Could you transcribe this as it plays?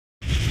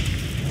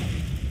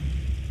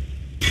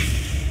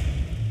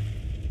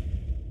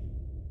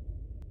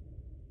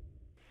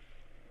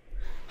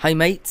Hi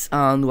mates,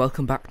 and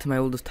welcome back to my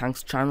oldest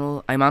tanks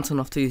channel. I'm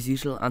Antonov as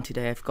usual, and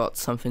today I've got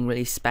something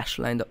really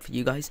special lined up for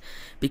you guys,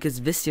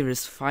 because this year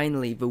is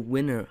finally the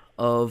winner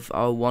of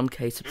our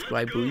 1k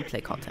subscriber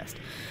replay contest.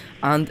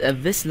 And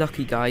this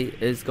lucky guy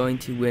is going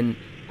to win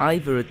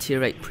either a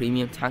tier 8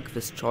 premium tank of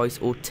his choice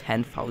or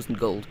 10,000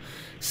 gold.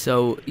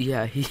 So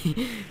yeah,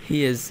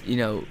 he is, you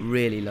know,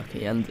 really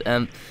lucky.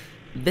 And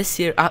this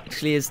year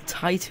actually is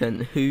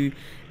Titan, who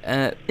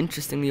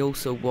interestingly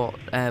also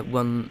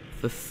won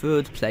the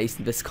 3rd place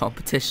in this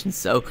competition.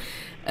 So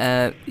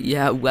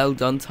yeah, well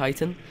done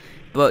Titan.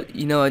 But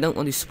you know, I don't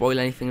want to spoil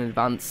anything in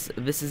advance.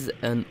 This is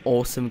an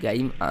awesome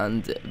game,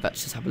 and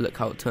let's just have a look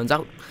how it turns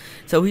out.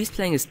 So he's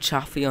playing as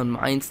Chaffee on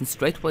mines, and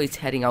straight away he's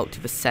heading out to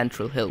the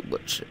central hill,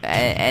 which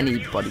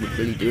anybody would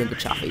really do in the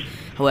Chaffee.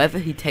 However,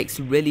 he takes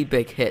a really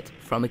big hit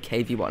from a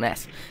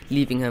KV-1S,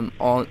 leaving him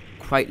on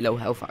quite low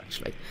health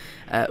actually,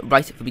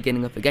 right at the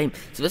beginning of the game.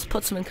 So this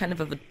puts him in kind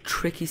of a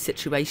tricky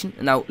situation.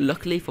 Now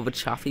luckily for the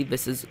Chaffee,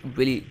 this is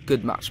really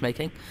good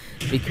matchmaking,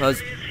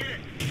 because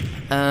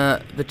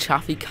the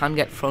Chaffee can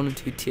get thrown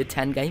into tier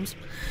 10 games,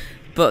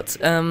 but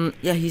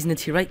yeah, he's in a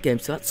tier 8 game,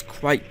 so that's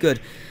quite good.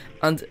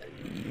 And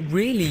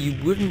really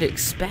you wouldn't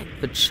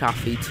expect the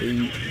Chaffee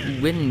to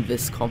win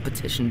this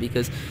competition,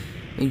 because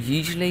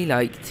usually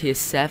like tier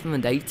 7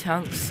 and 8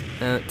 tanks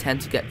tend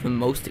to get the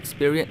most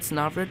experience on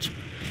average.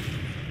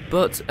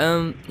 But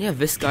yeah,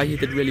 this guy, he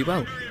did really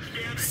well.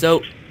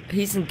 So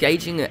he's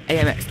engaging an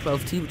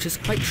AMX-12T, which is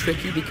quite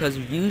tricky, because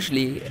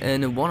usually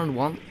in a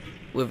one-on-one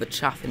with a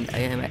chaff in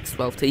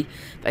AMX-12T,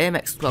 the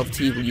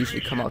AMX-12T will usually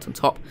come out on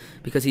top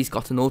because he's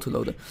got an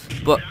autoloader.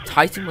 But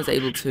Titan was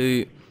able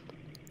to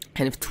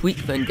kind of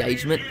tweak the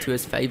engagement to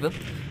his favour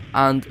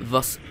and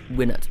thus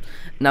win it.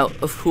 Now,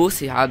 of course,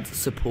 he had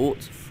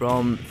support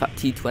from that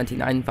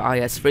T29 for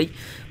IS-3,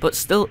 but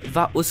still,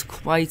 that was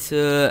quite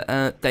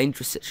a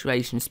dangerous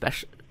situation,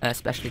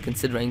 especially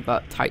considering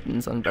that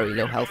Titan's on very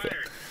low health here.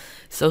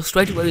 So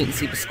straight away we can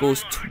see the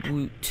scores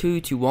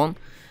 2-1.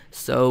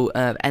 So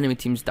enemy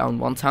team's down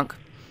 1 tank,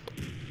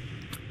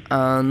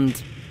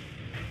 and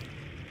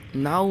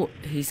now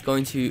he's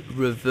going to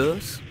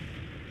reverse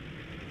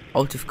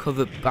out of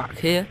cover back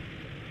here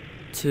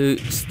to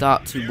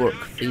start to work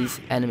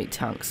these enemy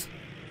tanks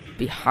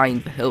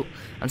behind the hill,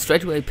 and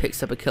straight away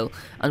picks up a kill.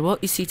 And what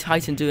you see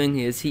Titan doing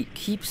here is he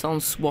keeps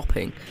on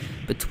swapping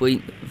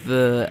between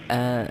the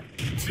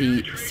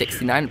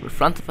T69 at the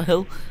front of the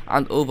hill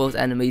and all those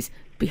enemies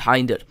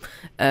behind it,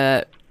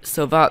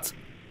 so that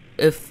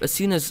as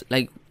soon as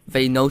like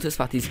they notice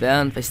that he's there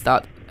and they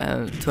start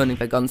turning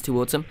their guns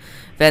towards him,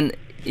 then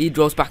he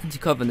draws back into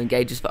cover and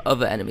engages for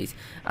other enemies,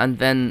 and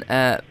then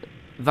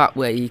that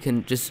way he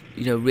can just,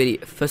 you know, really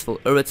first of all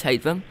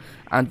irritate them,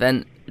 and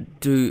then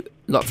do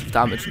lots of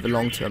damage in the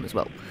long term as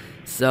well.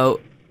 So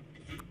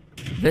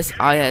this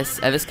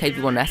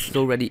KV-1S has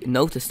already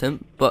noticed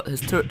him, but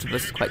his turret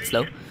traverse is quite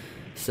slow,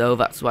 so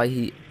that's why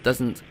he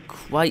doesn't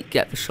quite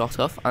get the shot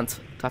off, and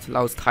that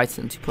allows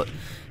Titan to put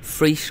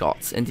 3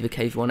 shots into the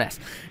KV-1S.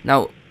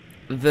 Now,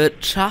 the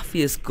Chaffee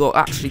has got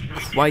actually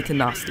quite a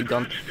nasty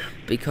gun,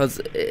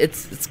 because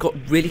it's got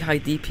really high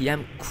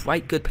DPM,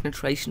 quite good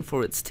penetration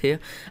for its tier.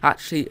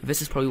 Actually,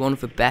 this is probably one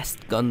of the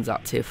best guns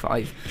at tier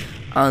 5,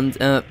 and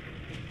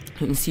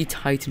you can see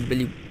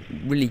Titan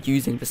really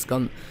using this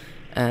gun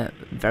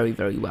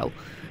very well.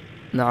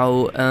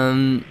 Now,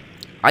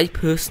 I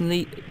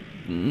personally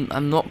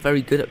I'm not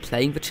very good at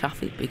playing the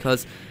Chaffee,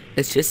 because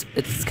it's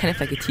kind of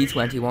like a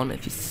T21.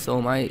 If you saw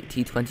my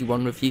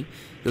T21 review,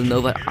 you'll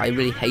know that I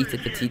really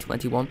hated the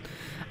T21,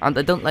 and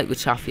I don't like the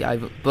Chaffee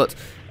either. But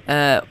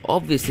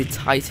obviously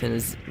Titan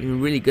is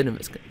really good in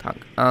this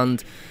tank,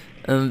 and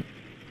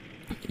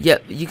yeah,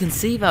 you can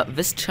see that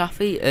this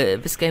Chaffee,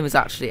 this game is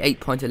actually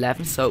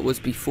 8.11, so it was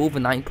before the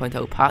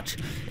 9.0 patch,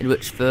 in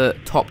which the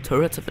top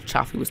turret of the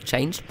Chaffee was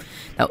changed.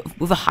 Now,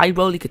 with a high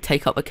roll, you could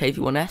take out the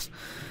KV-1S,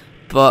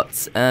 but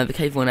the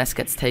KV-1S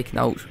gets taken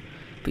out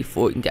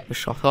before you can get the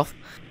shot off.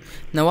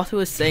 Now, what I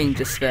was saying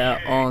just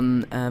there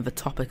on the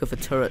topic of the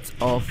turret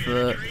of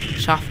the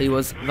Chaffee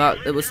was that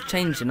it was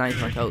changed in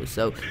 9.0,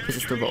 so this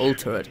is still the old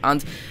turret,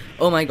 and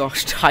oh my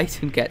gosh,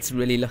 Titan gets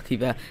really lucky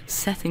there,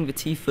 setting the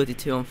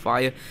T32 on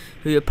fire,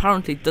 who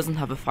apparently doesn't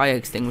have a fire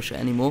extinguisher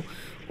anymore,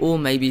 or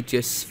maybe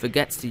just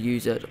forgets to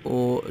use it,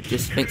 or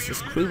just thinks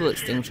his crew will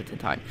extinguish it in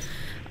time.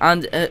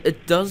 And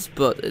it does,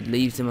 but it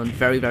leaves him on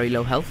very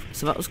low health,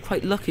 so that was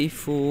quite lucky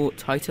for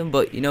Titan.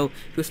 But you know,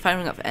 he was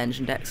firing up the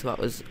engine deck, so that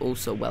was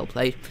also well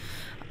played.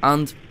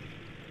 And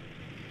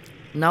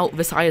now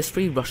this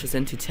IS-3 rushes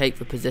in to take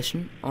the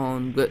position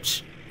on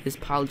which his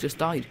pal just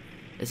died.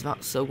 Is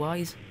that so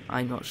wise?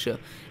 I'm not sure.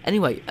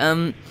 Anyway,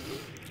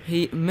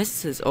 he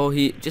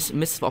just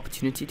misses the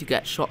opportunity to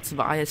get shots of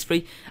the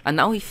IS-3, and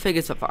now he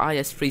figures that the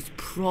IS-3 is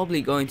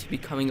probably going to be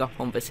coming up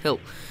on this hill,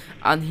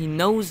 and he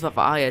knows that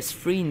the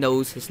IS-3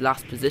 knows his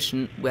last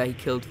position where he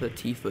killed the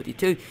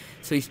T32,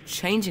 so he's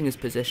changing his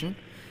position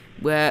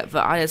where the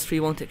IS-3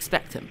 won't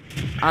expect him,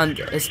 and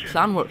his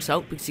plan works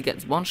out because he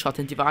gets 1 shot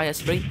into the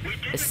IS-3,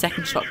 his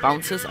second shot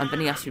bounces, and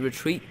then he has to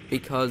retreat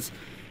because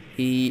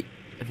he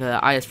the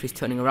IS-3 is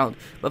turning around.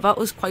 But that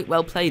was quite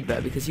well played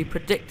there, because he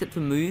predicted the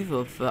move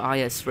of the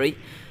IS-3,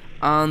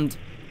 and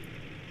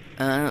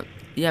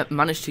yeah,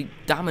 managed to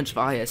damage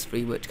the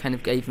IS-3, which kind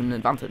of gave him an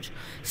advantage.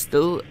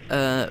 Still,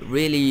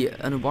 really,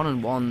 in a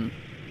 1-on-1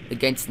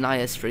 against an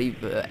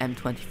IS-3, the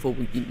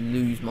M24 we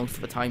lose most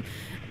of the time.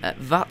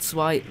 That's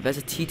why there's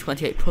a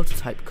T28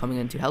 prototype coming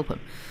in to help him.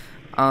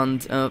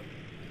 And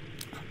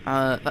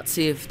let's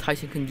see if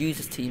Titan can use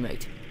his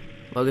teammate.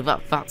 Well,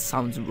 that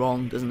sounds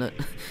wrong, doesn't it?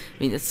 I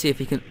mean, let's see if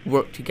he can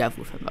work together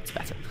with him. That's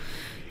better.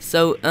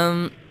 So,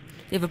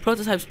 yeah, the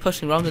prototype's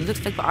pushing around. It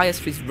looks like the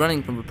IS-3 is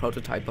running from the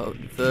prototype.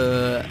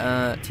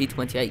 The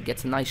T28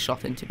 gets a nice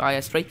shot into the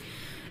IS-3.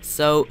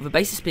 So the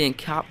base is being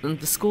capped, and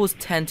the score is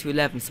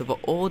 10-11. So the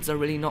odds are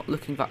really not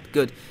looking that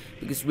good,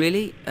 because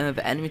really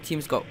the enemy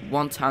team's got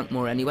 1 tank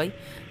more anyway.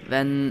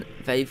 Then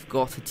they've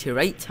got a tier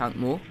 8 tank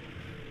more,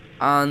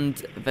 and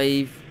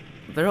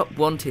they're up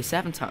 1 tier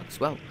 7 tank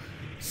as well.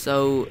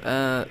 So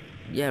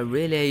yeah,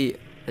 really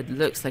it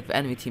looks like the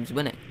enemy team's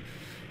winning.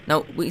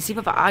 Now we can see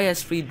that the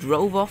IS-3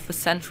 drove off the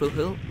central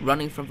hill,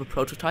 running from the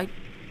prototype,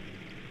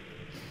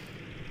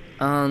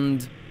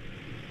 and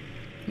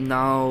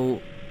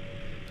now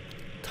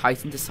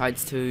Titan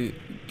decides to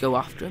go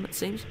after him, it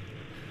seems.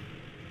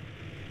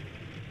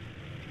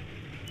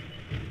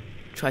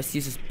 Tries to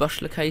use his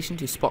bush location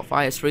to spot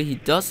the IS-3. He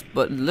does,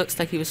 but looks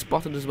like he was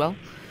spotted as well.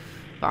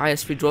 The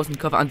IS-3 draws in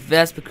cover, and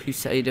there's the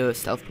Crusader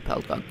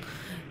stealth-propelled gun.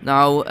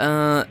 Now,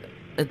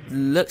 it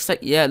looks like,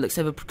 yeah, it looks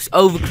like the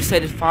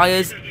Crusader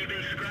fires.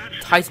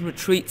 Titan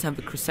retreats, and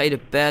the Crusader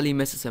barely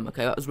misses him.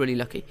 Okay, that was really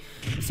lucky.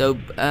 So,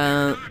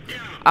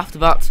 after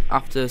that,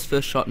 after his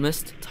first shot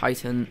missed,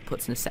 Titan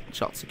puts in a second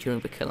shot, securing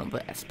the kill on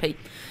the SP.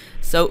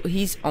 So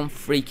he's on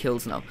 3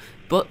 kills now,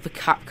 but the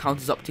cap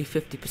count is up to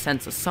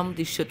 50%, so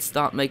somebody should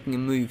start making a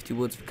move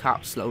towards the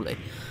cap slowly.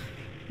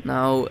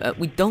 Now,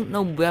 we don't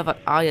know where that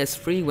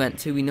IS-3 went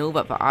to. We know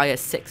that the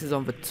IS-6 is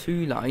on the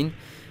 2 line,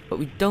 but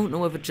we don't know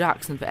where the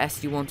Jackson, the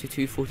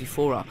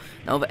SU-122-44 are.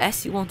 Now, the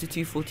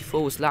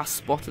SU-122-44 was last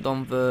spotted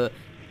on the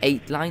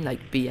 8 line,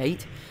 like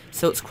B8,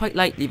 so it's quite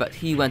likely that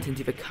he went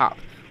into the cap.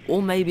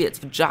 Or maybe it's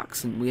the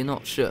Jackson, we're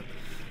not sure.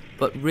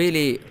 But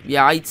really,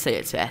 yeah, I'd say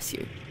it's the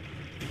SU.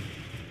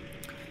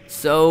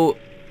 So,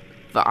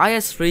 the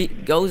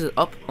IS-3 goes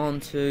up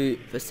onto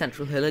the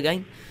central hill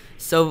again.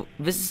 So,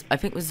 I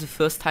think this is the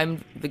first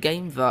time in the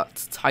game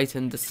that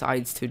Titan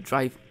decides to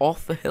drive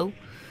off the hill.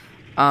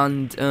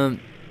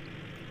 And,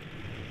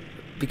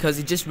 because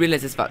he just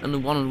realizes that on a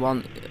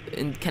 1-on-1,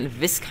 in kind of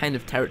this kind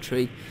of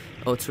territory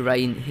or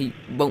terrain, he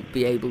won't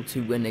be able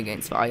to win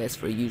against the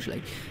IS-3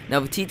 usually.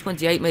 Now the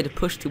T28 made a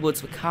push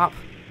towards the cap.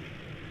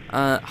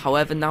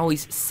 However, now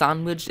he's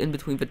sandwiched in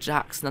between the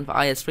Jackson and the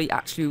IS-3.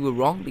 Actually, we were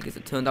wrong, because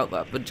it turned out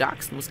that the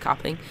Jackson was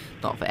capping,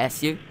 not the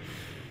SU.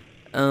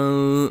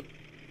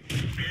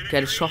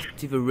 Get a shot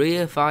to the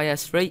rear of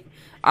IS-3.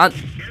 And,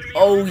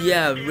 oh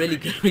yeah, really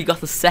good. We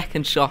got the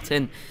second shot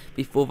in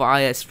before the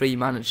IS-3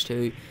 managed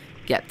to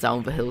get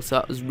down the hill, so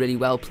that was really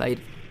well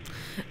played.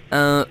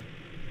 So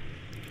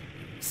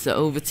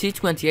the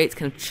T28's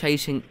kind of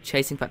chasing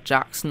that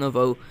Jackson,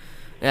 although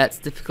it's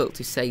difficult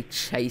to say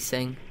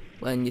chasing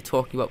when you're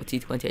talking about the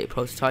T28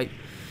 prototype,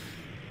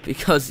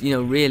 because, you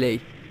know,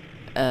 really,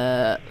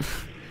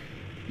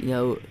 you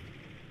know,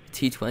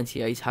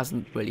 T28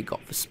 hasn't really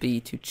got the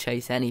speed to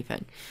chase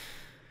anything.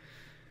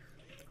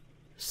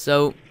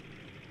 So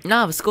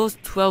now the score's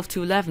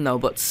 12-11 now,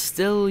 but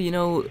still, you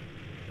know,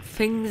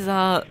 things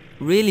are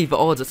really, the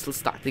odds are still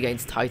stacked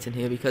against Titan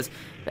here, because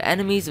the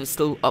enemies are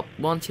still up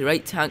 1 tier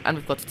 8 tank, and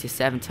we've got a tier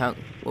 7 tank,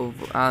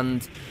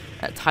 and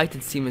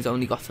Titan's team has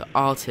only got an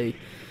RT.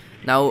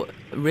 Now,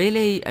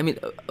 really, I mean,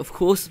 of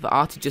course the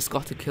RT just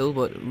got a kill,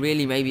 but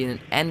really maybe in an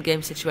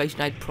endgame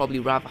situation I'd probably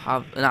rather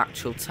have an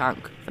actual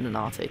tank than an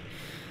RT.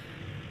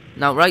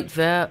 Now right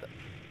there,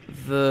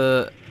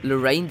 the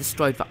Lorraine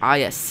destroyed the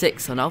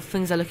IS-6, so now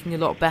things are looking a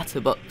lot better,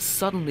 but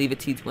suddenly the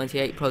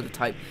T28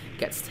 prototype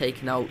gets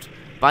taken out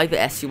by the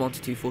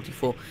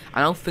SU-122-44, and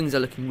now things are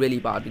looking really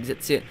bad, because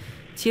it's a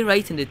tier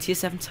 8 and a tier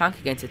 7 tank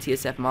against a tier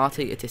 7 RT,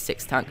 a tier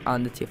 6 tank,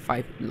 and a tier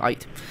 5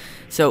 light.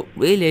 So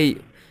really,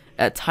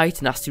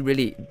 Titan has to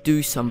really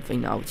do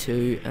something now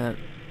to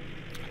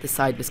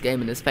decide this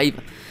game in his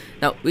favour.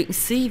 Now we can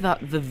see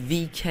that the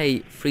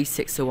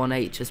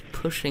VK3601H is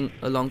pushing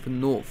along the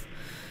north,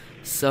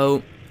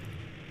 so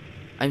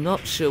I'm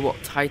not sure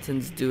what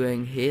Titan's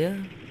doing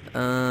here,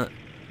 kind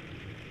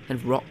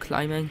of rock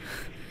climbing.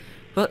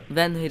 But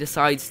then he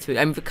decides to,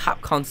 I mean, the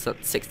cap counts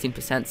at 16%,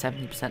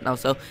 17% now,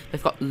 so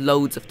they've got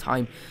loads of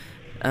time.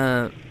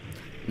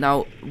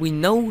 Now, we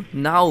know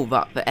now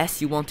that the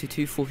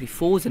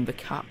SU-122-44 is in the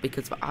cap,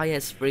 because the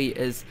IS-3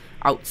 is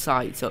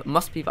outside, so it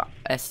must be the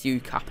SU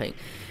capping.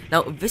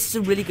 Now, this is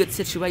a really good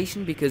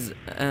situation, because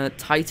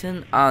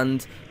Titan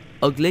and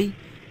Ugly,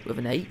 with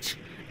an H,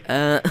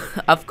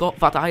 I've got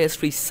that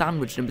IS-3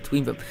 sandwiched in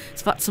between them,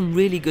 so that's some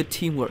really good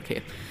teamwork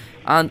here.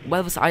 And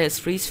while this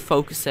IS-3 is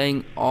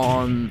focusing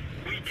on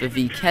the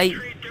VK,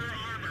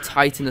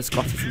 Titan has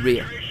got his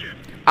rear.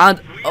 And,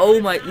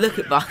 oh my, look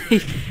at that,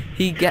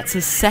 he gets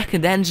his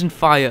second engine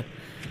fire.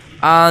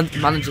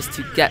 and manages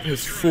to get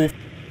his fourth.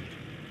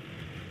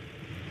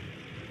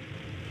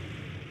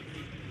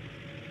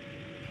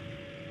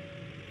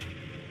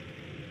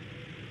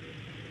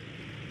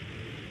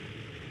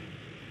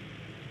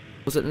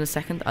 Was it in a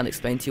second and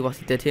explain to you what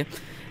he did here.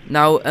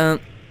 Now,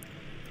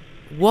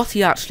 what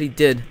he actually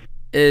did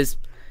is,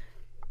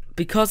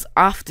 because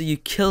after you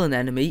kill an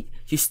enemy,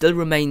 you still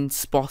remain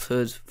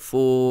spotted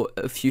for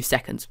a few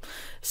seconds.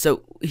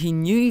 So he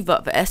knew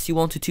that the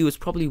SU-122 was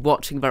probably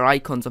watching their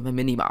icons on the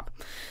minimap.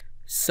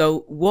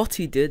 So what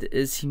he did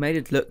is he made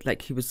it look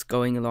like he was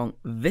going along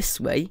this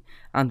way,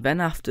 and then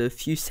after a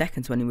few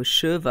seconds, when he was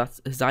sure that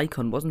his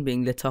icon wasn't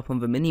being lit up on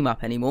the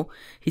minimap anymore,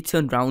 he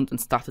turned around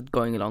and started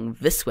going along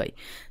this way.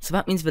 So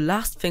that means the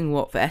last thing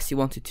what the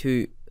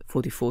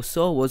SU-122-44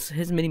 saw was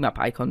his minimap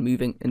icon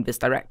moving in this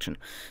direction.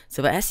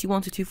 So the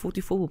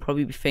SU-122-44 will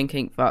probably be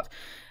thinking that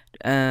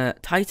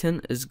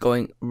Titan is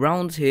going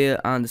round here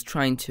and is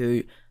trying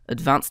to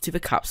advance to the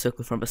cap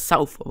circle from the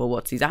south, or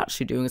what he's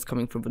actually doing is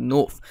coming from the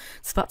north.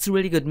 So that's a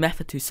really good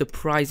method to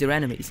surprise your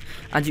enemies,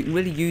 and you can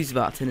really use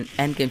that in an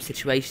endgame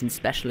situation,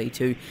 especially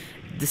to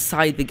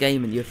decide the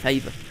game in your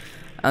favour.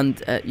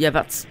 And yeah,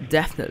 that's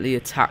definitely a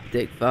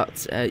tactic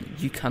that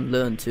you can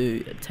learn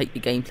to take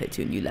your gameplay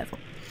to a new level.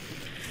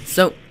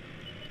 So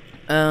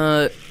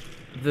the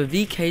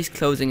VK is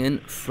closing in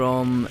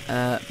from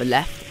the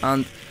left,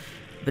 and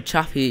the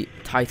Chaffee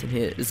Titan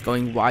here is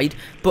going wide,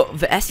 but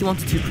the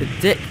SU-122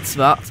 predicts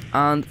that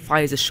and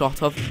fires a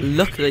shot off.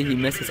 Luckily he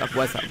misses,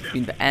 otherwise that would have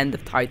been the end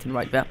of Titan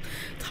right there.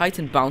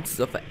 Titan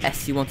bounces off the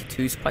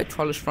SU-122's quite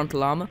trollish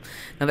frontal armor.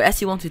 Now the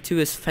SU-122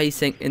 is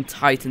facing in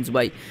Titan's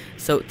way,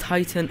 so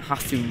Titan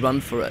has to run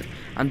for it,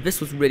 and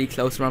this was really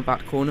close around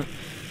that corner.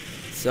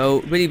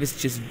 So really this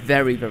is just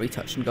very, very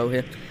touch and go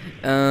here.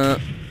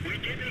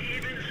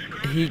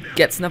 He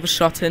gets another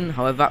shot in,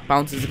 however that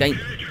bounces again.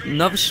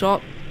 Another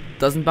shot,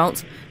 doesn't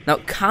bounce. Now,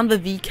 can the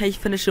VK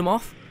finish him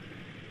off?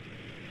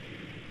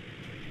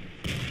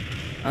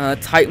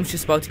 Titan's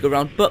just about to go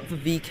around, but the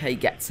VK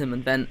gets him,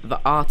 and then the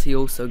RT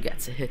also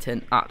gets a hit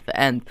in at the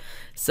end.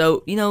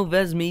 So, you know,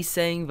 there's me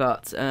saying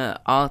that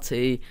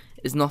RT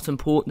is not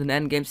important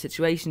in endgame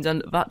situations,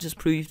 and that just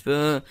proved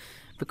the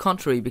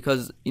contrary,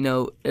 because, you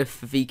know, if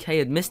the VK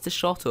had missed a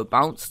shot or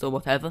bounced or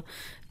whatever,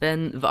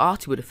 then the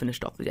RT would have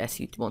finished off with the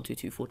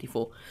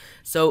SU-122-44.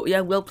 So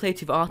yeah, well played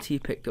to the RT, he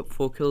picked up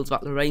 4 kills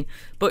at Lorraine.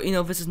 But you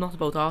know, this is not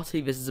about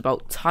RT, this is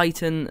about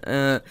Titan,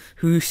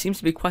 who seems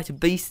to be quite a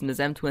beast in his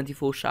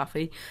M24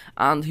 Chaffee,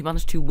 and he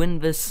managed to win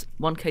this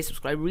 1K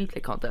subscriber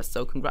replay contest.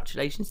 So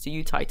congratulations to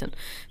you, Titan.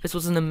 This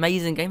was an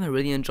amazing game, I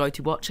really enjoyed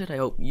to watch it, I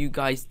hope you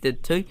guys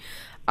did too.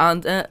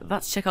 And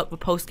let's check out the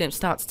post-game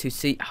stats to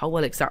see how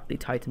well exactly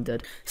Titan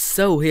did.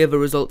 So here are the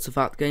results of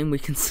that game. We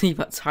can see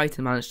that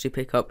Titan managed to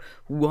pick up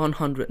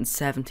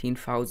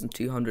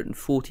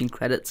 117,214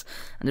 credits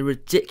and a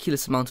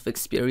ridiculous amount of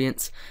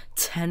experience,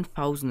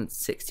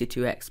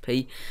 10,062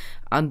 XP.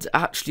 And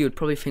actually, you would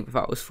probably think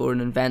that was for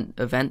an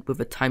event with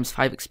a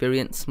 ×5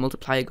 experience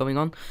multiplier going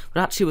on,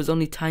 but actually it was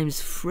only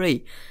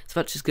 ×3. So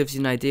that just gives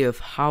you an idea of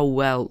how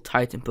well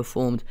Titan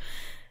performed.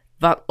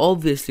 That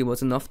obviously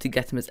was enough to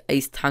get him his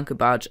Ace Tanker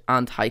badge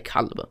and High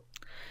Caliber.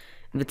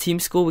 In the team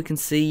score, we can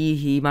see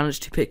he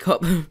managed to pick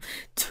up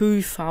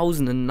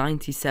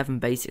 2,097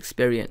 base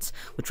experience,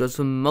 which was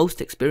the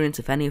most experience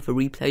of any of the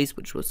replays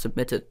which was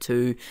submitted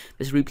to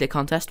this replay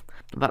contest.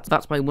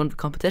 That's why he won the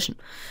competition.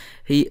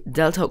 He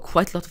dealt out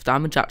quite a lot of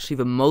damage, actually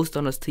the most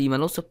on his team,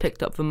 and also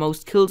picked up the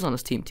most kills on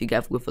his team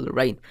together with the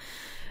Lorraine.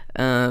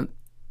 On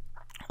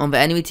the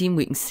enemy team,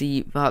 we can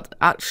see that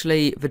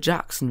actually the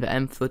Jackson, the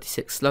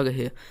M36 Slugger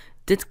here,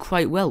 did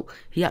quite well.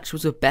 He actually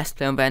was the best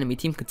player on the enemy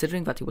team,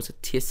 considering that he was a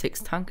tier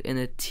 6 tank in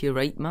a tier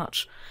 8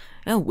 match.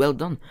 Oh, well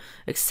done.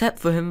 Except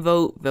for him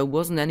though, there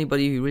wasn't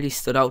anybody who really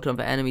stood out on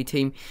the enemy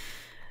team.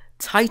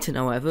 Titan,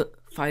 however,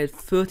 fired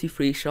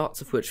 33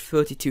 shots, of which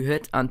 32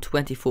 hit and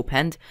 24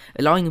 penned,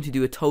 allowing him to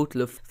do a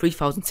total of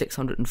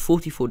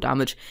 3,644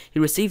 damage. He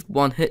received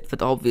 1 hit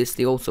that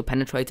obviously also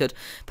penetrated.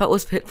 That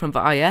was hit from the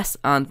IS,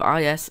 and the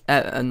IS,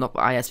 not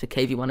the IS, the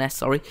KV-1S,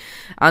 sorry,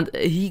 and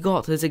he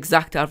got his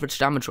exact average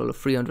damage roll of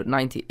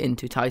 390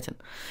 into Titan.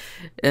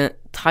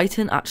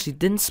 Titan actually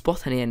didn't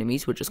spot any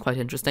enemies, which is quite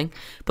interesting,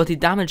 but he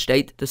damaged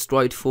 8,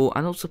 destroyed 4,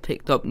 and also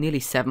picked up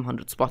nearly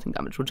 700 spotting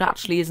damage, which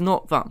actually is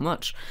not that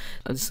much.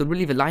 So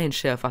really the lion's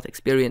share of that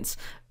experience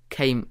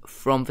came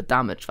from the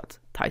damage that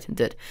Titan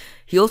did.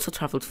 He also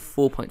travelled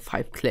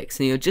 4.5 clicks,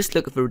 and you just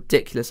look at the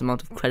ridiculous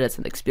amount of credits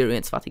and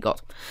experience that he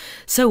got.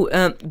 So,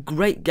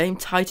 great game,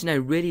 Titan. I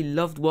really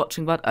loved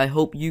watching that. I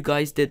hope you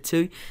guys did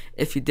too.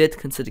 If you did,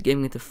 consider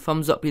giving it a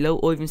thumbs up below,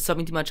 or even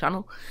subbing to my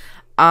channel.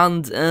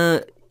 And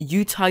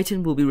you,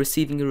 Titan, will be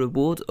receiving a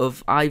reward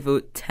of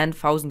either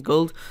 10,000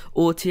 gold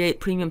or tier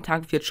 8 premium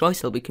tank of your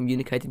choice. I'll be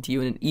communicating to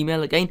you in an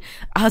email again,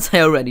 as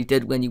I already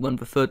did when you won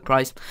the 3rd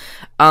prize.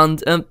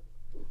 And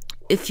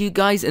if you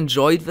guys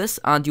enjoyed this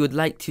and you would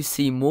like to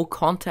see more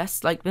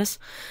contests like this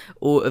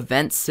or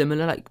events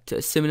similar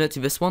to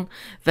this one,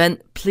 then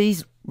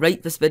please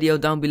rate this video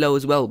down below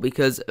as well,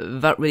 because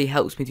that really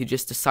helps me to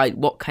just decide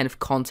what kind of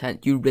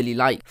content you really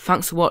like.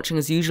 Thanks for watching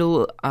as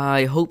usual.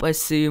 I hope I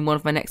see you in one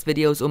of my next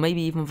videos, or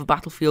maybe even for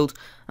Battlefield,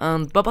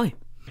 and bye bye.